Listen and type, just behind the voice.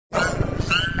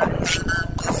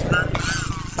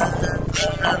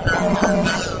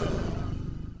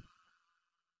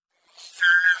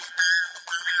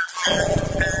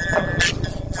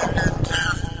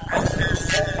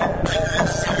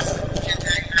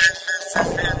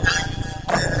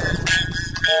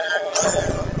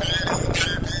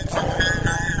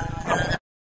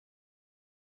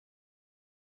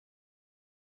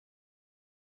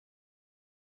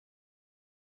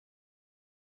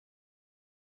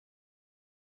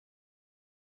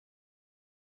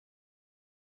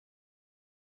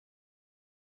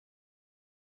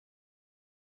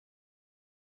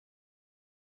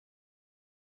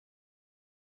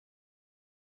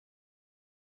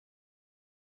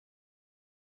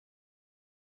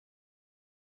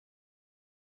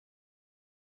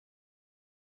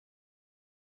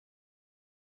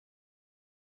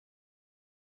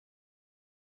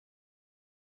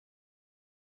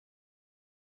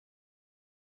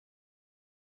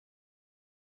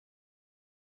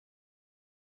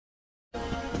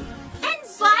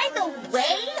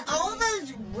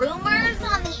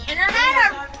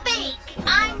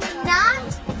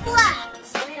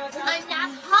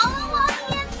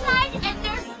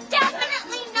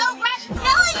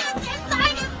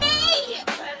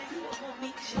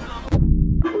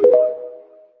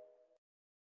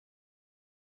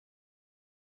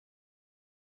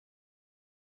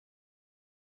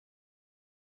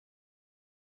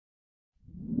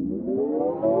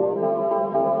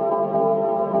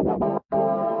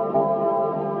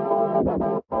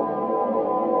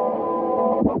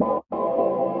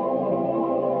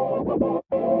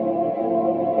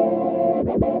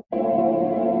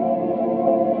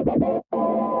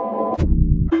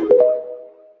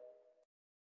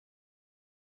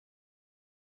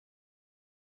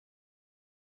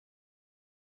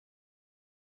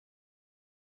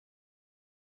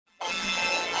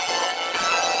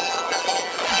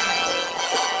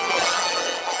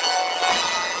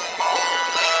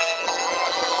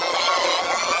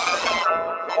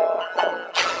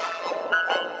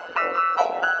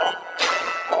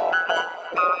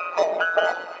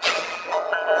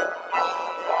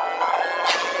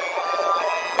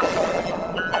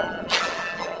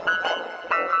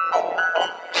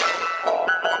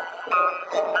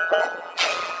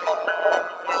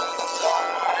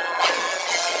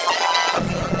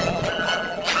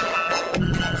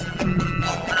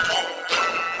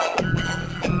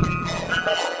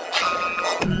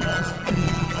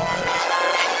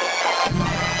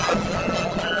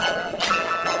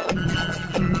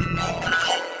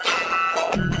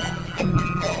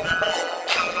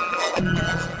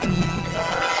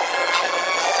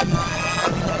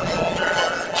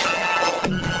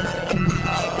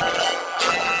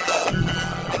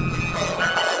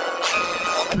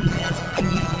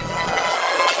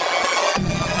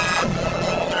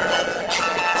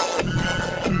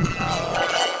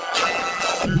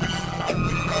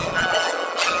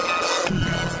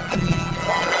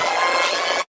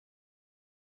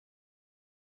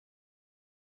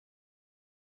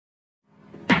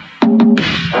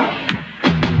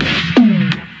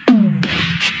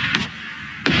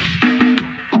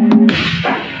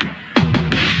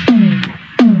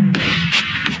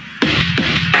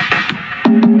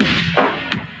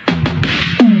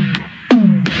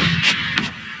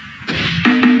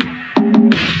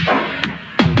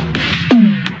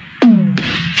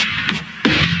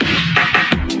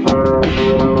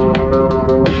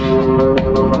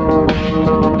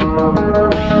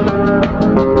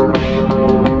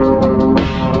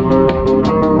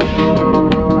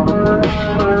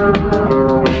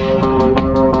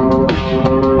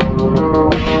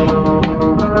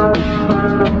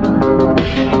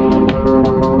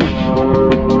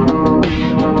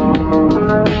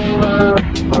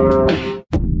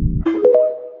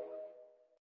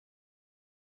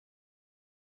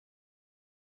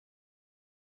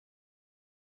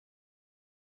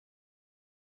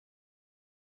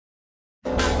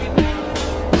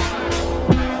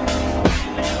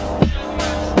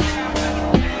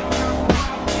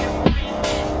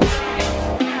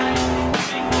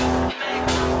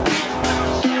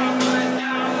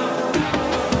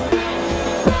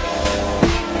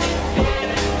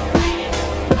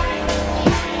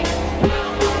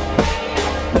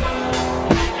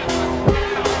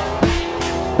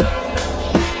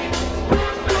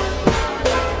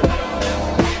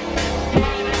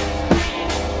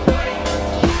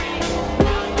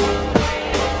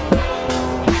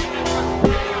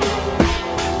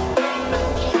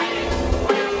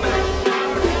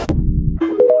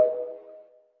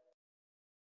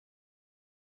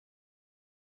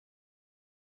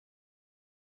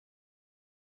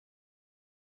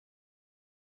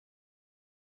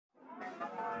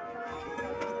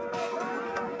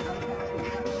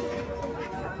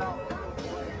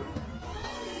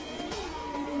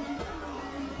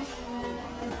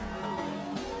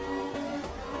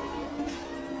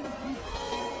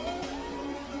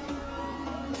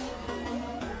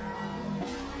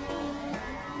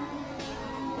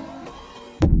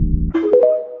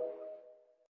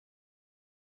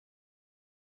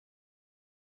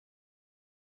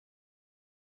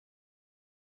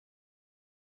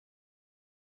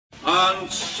On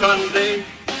Sunday,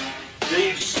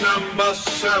 December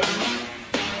 7th,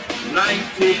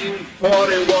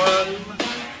 1941,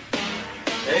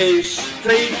 a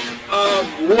state of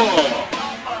war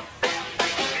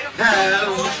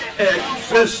has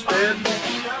existed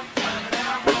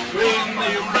between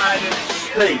the United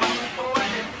States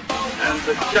and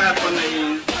the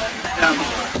Japanese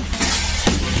Empire.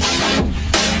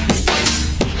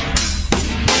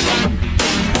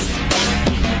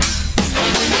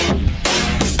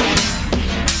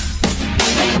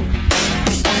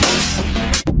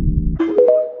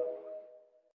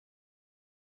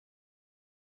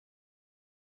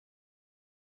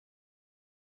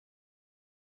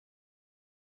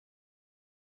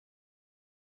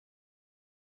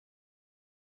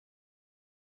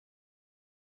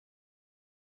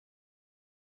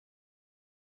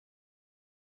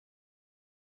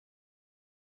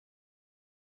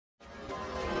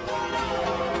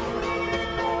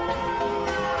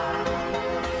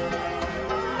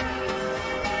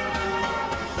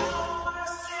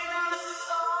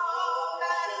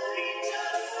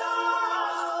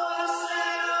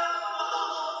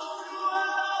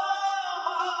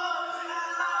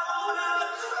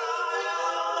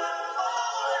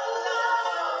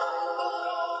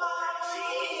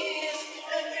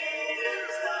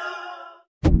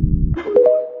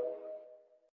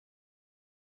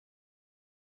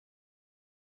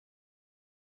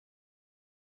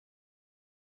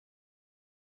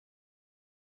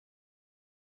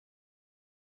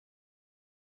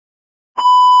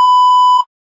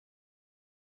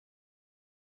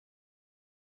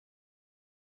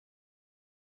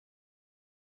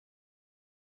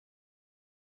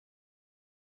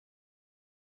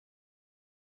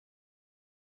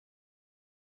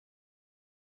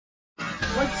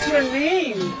 What's your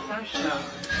name, Sasha?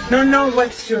 No,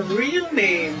 what's your real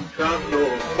name?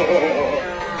 Carlos.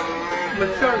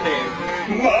 What's your name?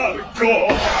 Marco.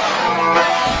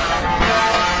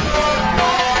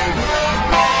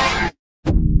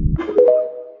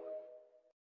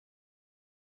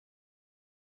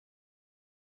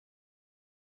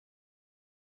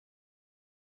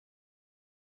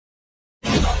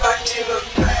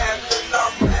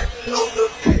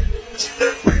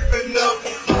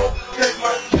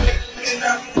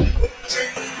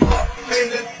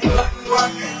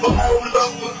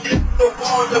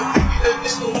 The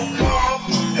nigga who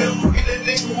come and bring the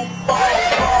nigga who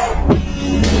fall.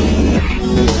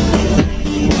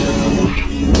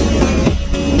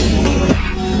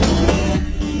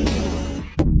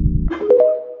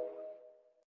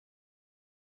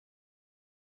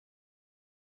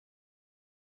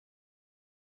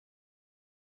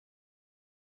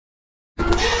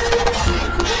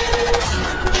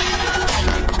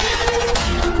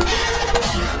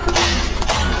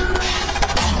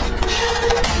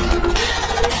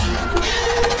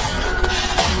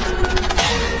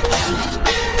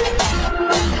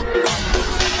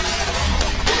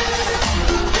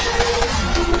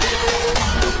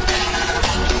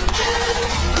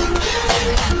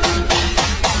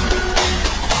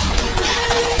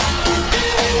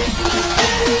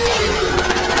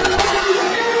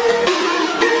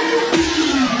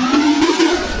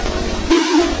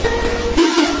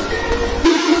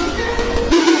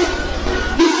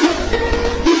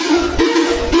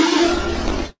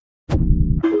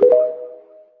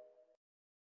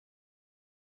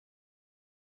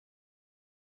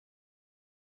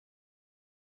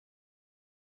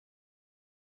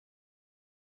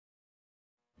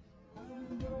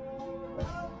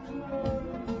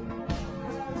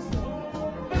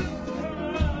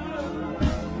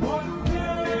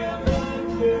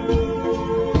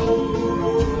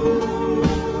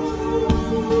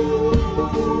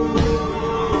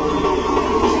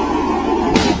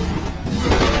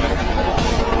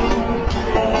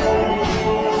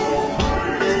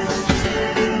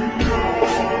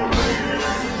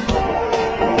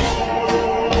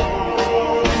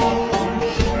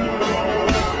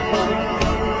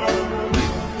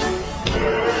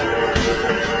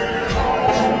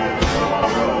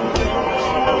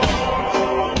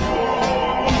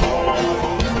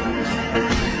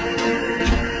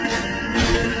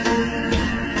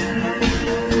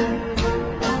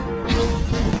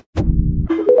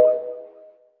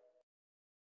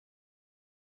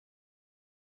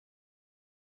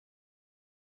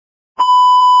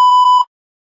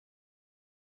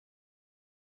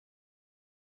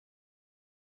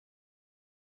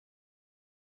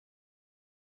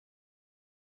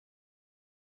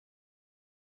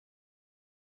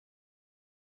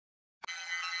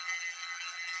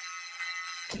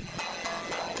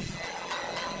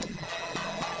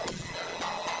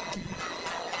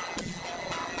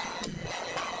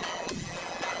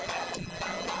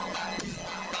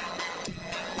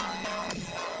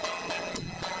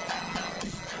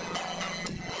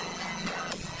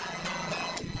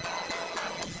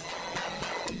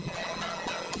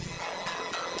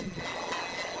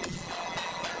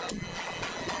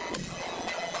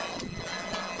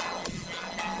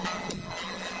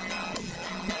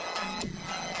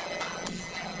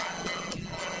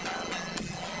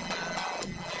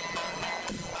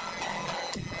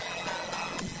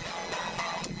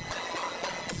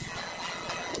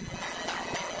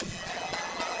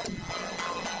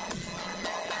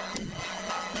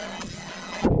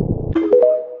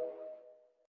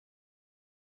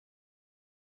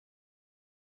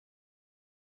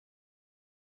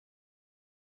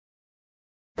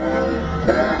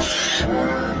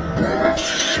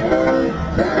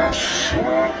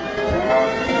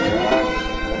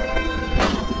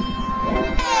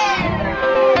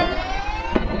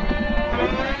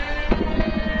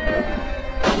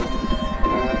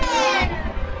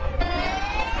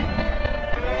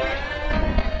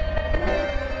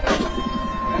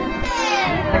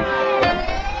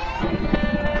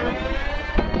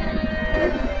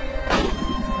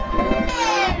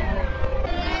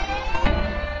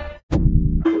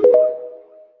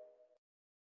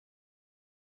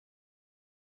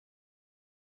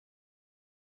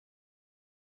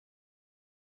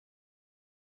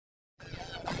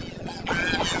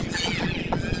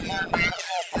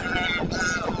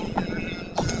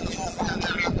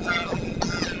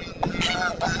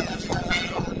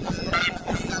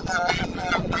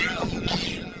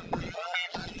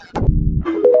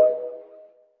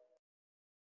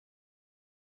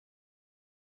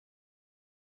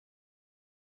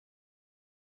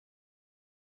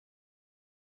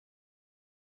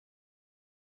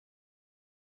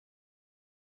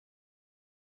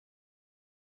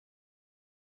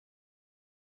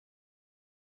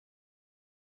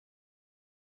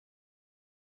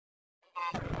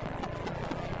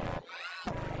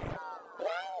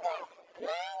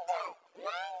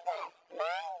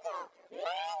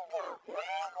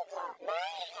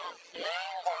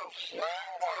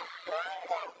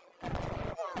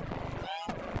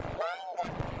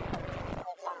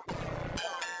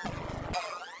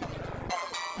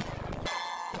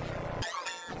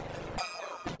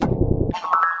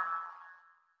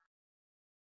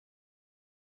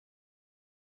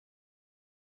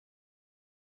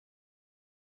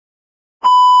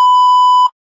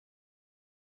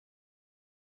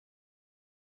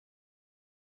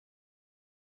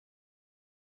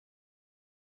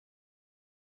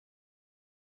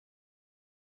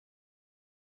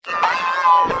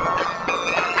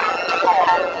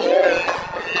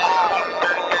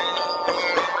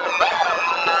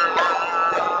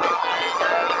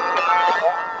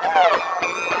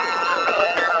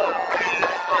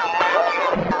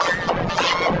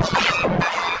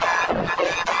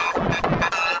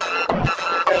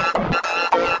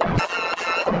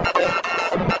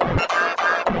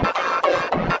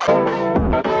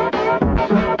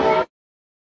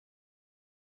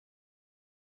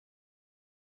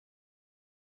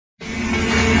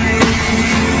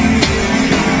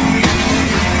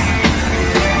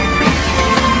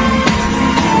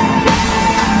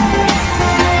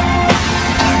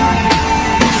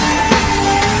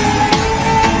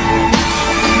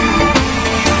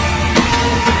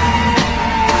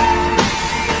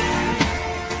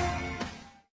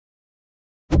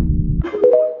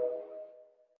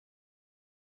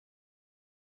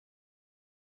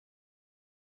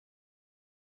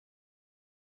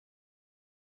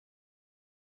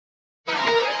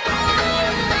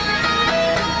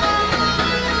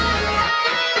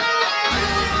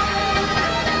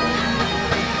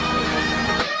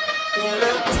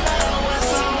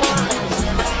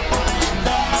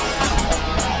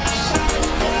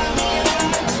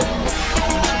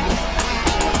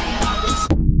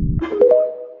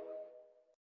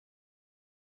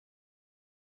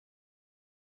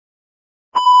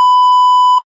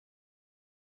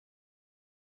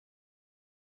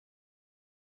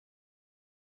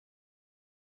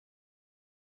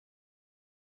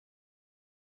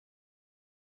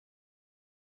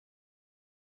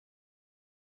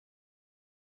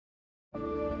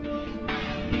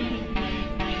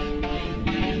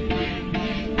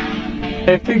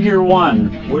 Hey, figure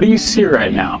one, what do you see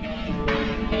right now?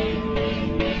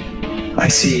 I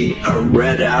see a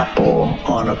red apple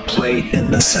on a plate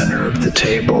in the center of the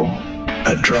table,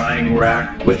 a drying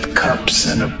rack with cups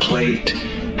and a plate,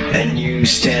 and you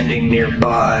standing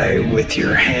nearby with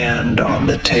your hand on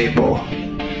the table.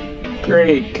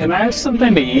 Great, can I have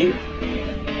something to eat?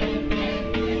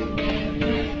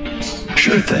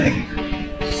 Sure thing.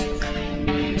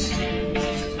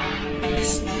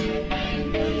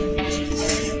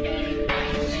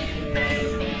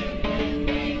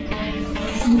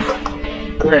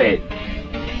 Great.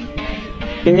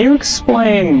 Can you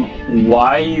explain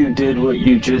why you did what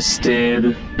you just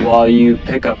did while you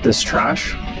pick up this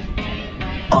trash?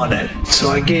 On it.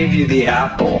 So I gave you the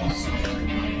apple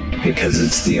because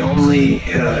it's the only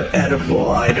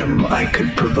edible item I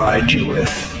could provide you with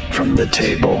from the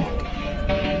table.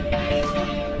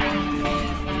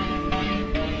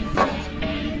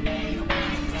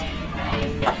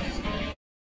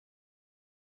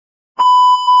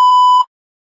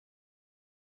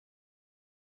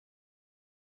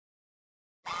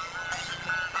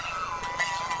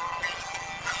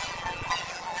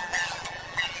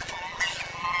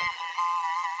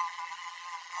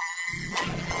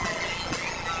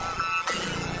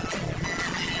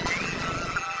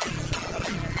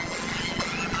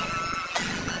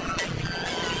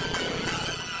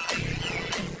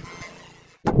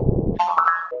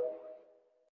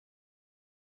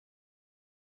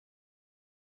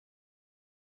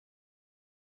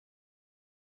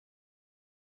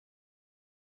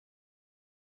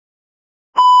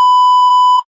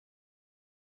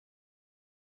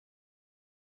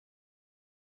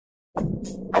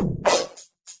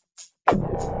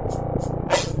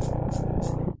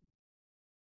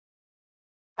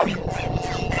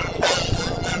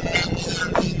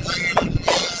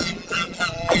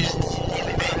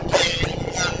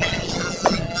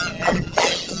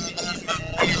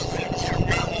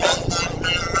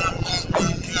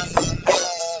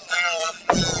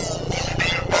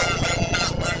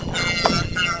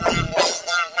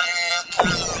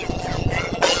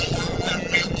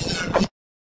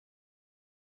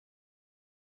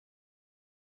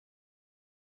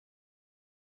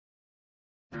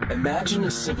 Imagine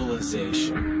a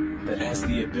civilization that has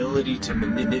the ability to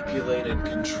manipulate and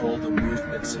control the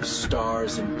movements of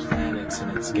stars and planets in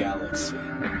its galaxy.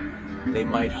 They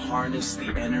might harness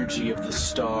the energy of the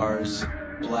stars,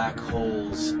 black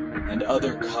holes, and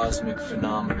other cosmic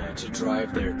phenomena to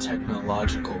drive their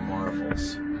technological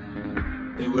marvels.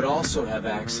 They would also have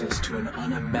access to an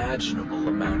unimaginable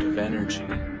amount of energy,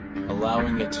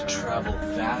 allowing it to travel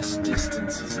vast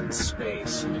distances in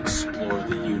space and explore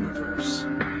the universe.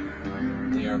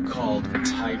 They are called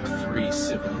Type 3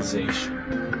 civilization.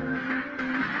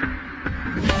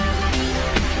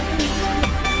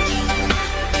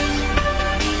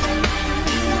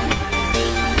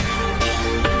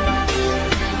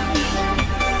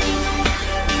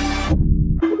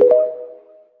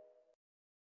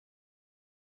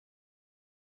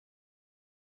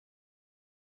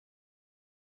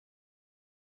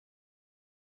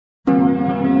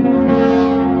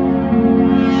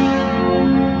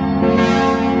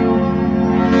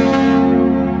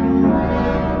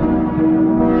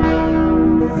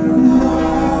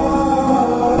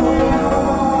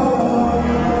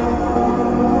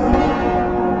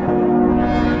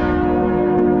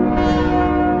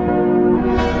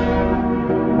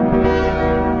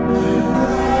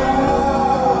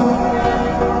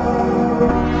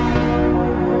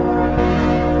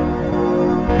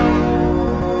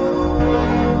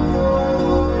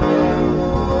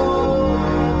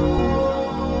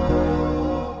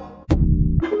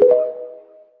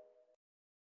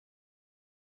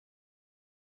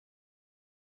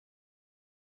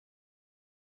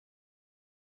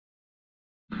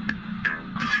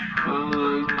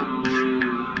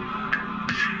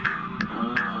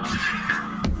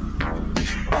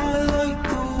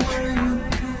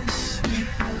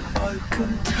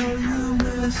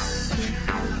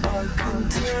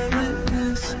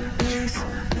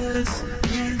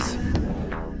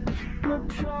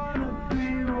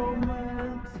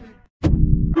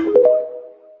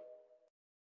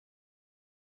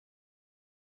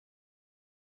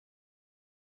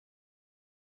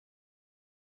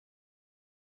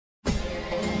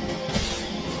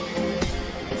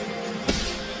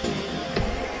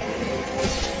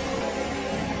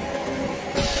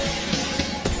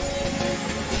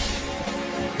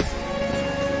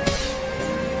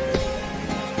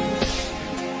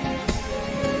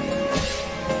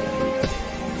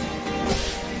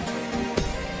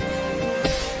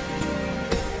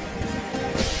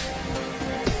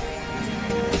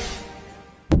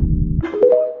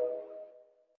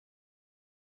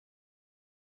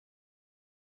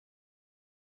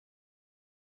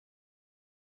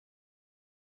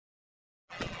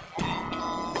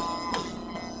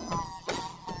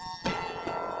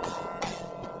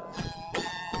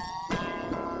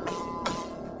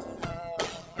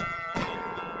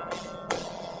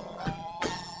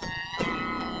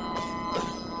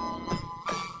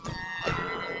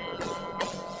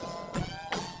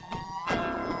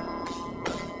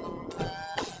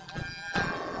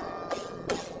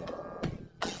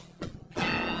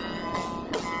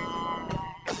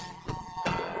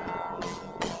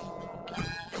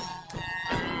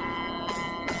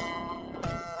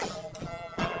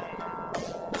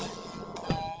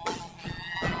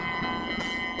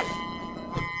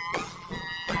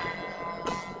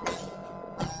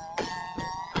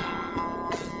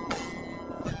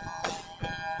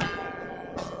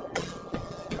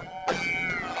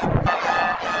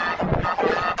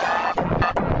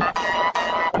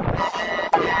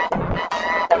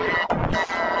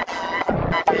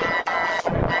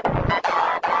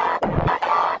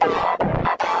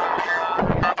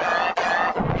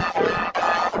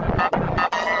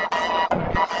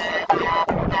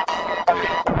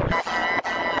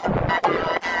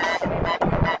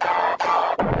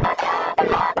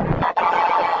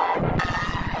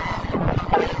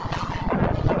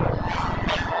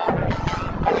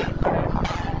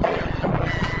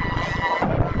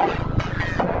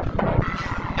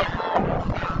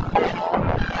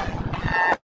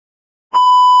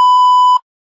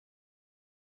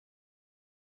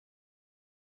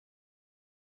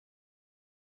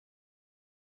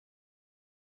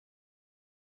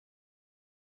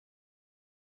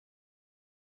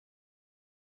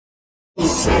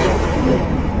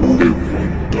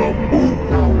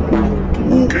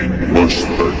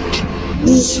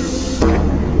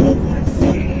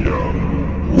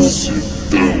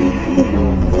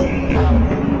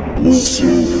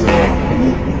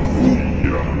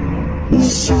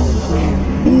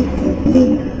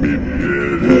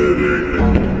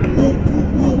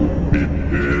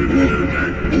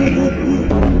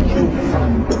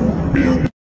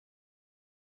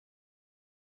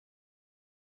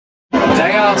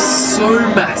 They are so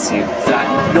massive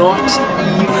that not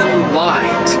even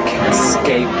light can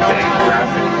escape their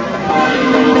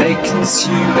gravity. They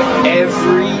consume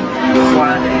every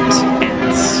planet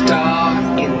and star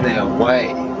in their way.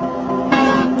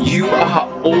 You are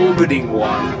orbiting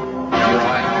one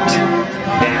right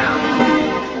now.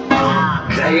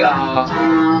 They are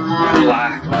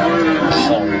black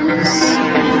holes.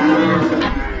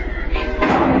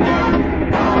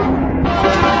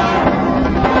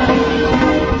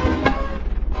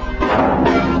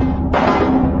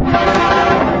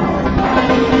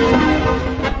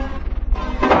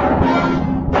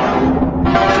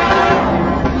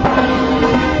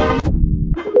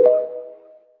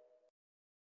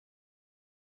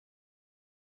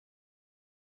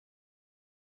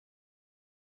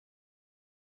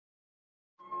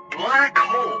 Black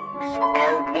holes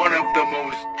are one of the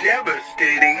most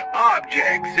devastating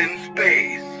objects in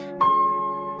space,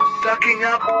 sucking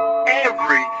up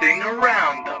everything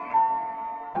around them.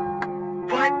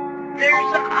 But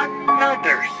there's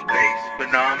another space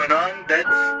phenomenon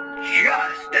that's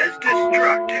just as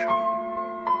destructive.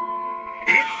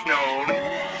 It's known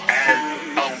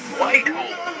as a white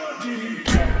hole.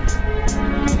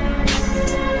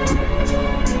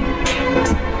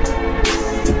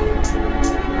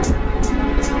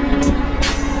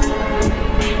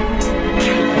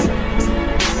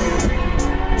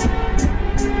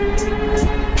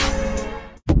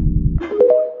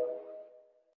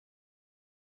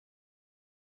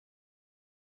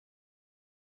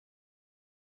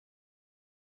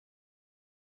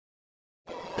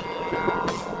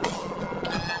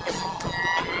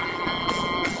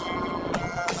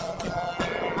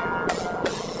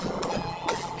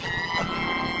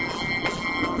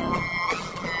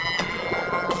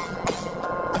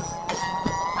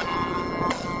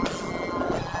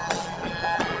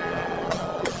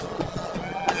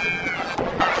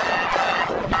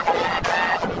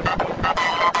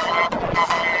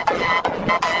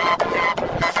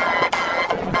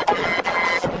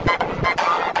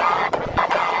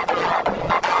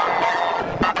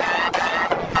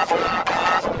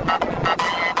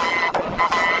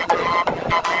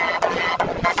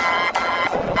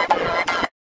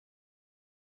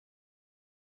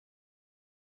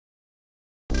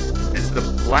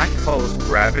 The black hole's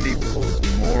gravity pulls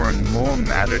more and more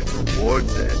matter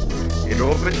towards it. It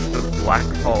orbits the black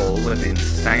hole at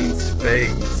insane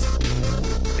speeds.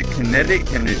 The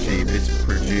kinetic energy this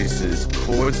produces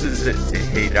causes it to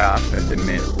heat up and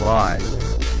emit light,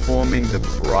 forming the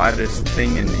brightest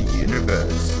thing in the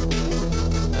universe.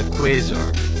 A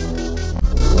quasar.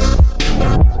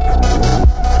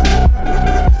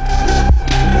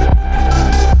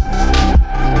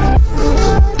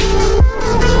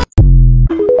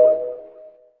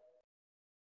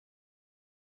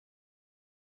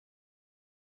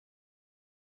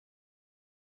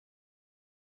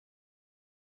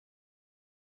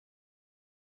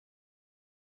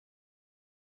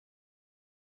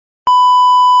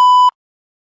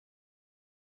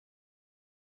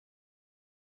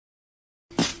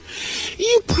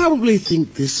 You probably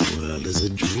think this world is a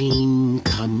dream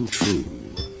come true,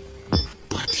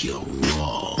 but you're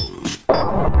wrong.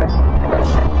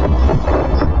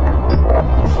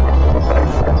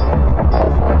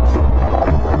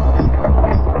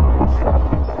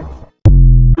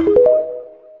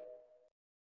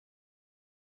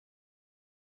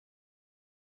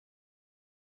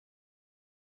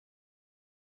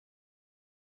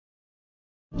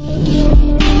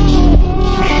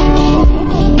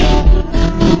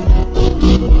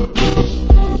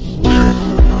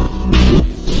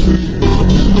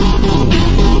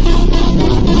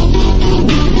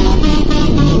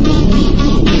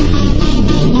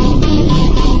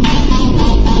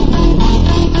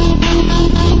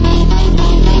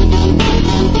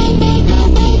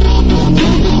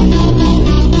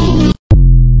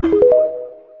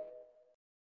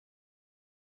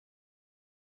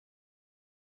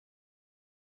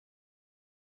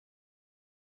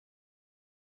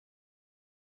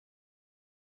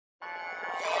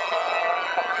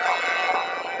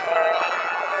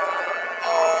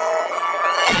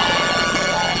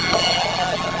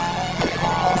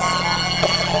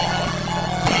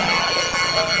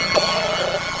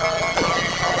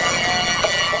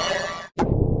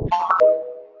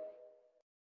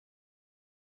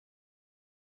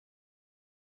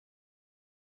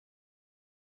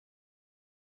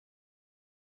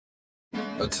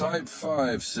 A Type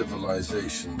 5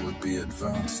 civilization would be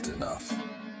advanced enough,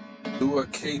 who are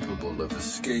capable of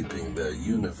escaping their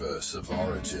universe of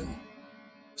origin.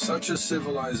 Such a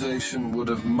civilization would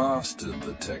have mastered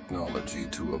the technology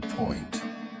to a point,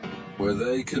 where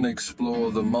they can explore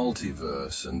the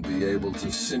multiverse and be able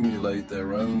to simulate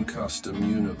their own custom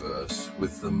universe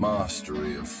with the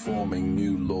mastery of forming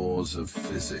new laws of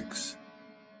physics.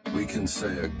 We can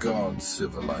say a god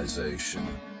civilization.